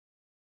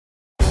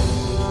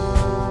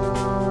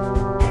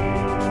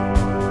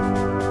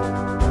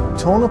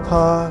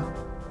Tonopah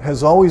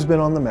has always been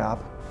on the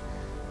map.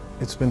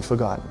 It's been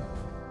forgotten.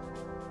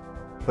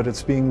 But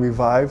it's being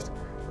revived,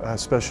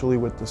 especially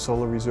with the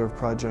SolarReserve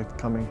project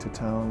coming to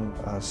town.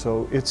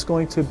 So it's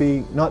going to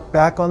be not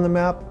back on the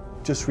map,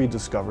 just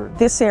rediscovered.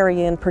 This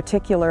area in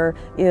particular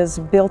is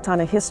built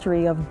on a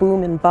history of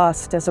boom and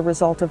bust as a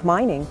result of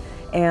mining.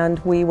 And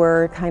we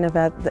were kind of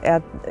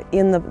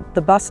in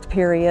the bust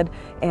period,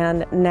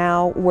 and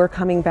now we're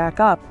coming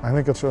back up. I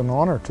think it's an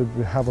honor to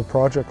have a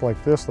project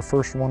like this, the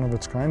first one of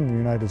its kind in the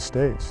United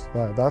States.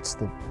 That's,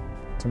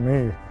 to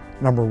me,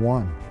 number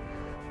one.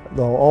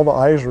 Though all the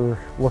eyes are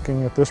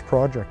looking at this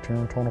project here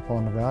in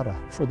Tonopah, Nevada.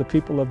 For the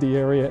people of the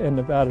area and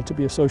Nevada to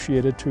be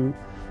associated to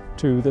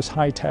this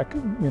high-tech,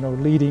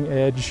 leading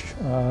edge,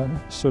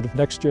 sort of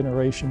next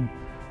generation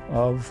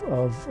of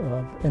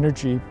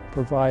energy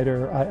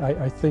provider,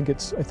 I think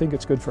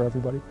it's good for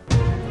everybody.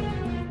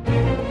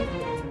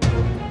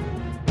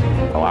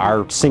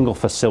 Our single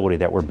facility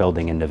that we're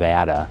building in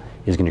Nevada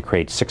is going to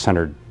create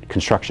 600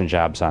 construction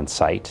jobs on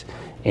site,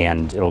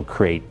 and it'll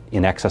create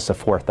in excess of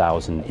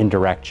 4,000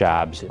 indirect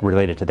jobs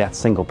related to that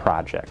single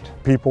project.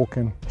 People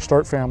can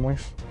start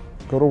families,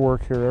 go to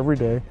work here every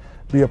day,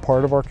 be a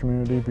part of our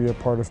community, be a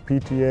part of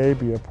PTA,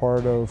 be a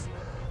part of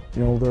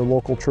their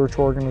local church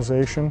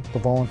organization, the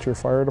volunteer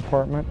fire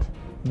department,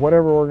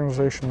 whatever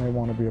organization they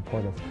want to be a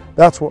part of.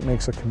 That's what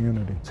makes a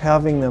community.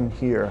 Having them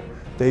here,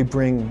 they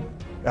bring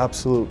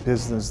absolute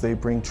business, they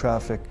bring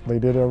traffic. They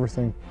did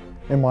everything,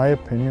 in my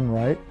opinion,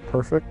 right,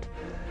 perfect,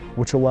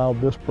 which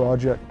allowed this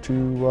project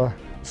to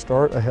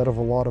start ahead of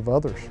a lot of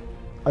others.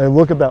 I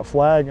look at that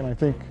flag and I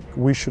think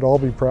we should all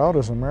be proud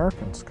as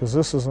Americans, because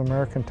this is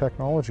American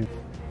technology.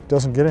 It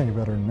doesn't get any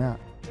better than that.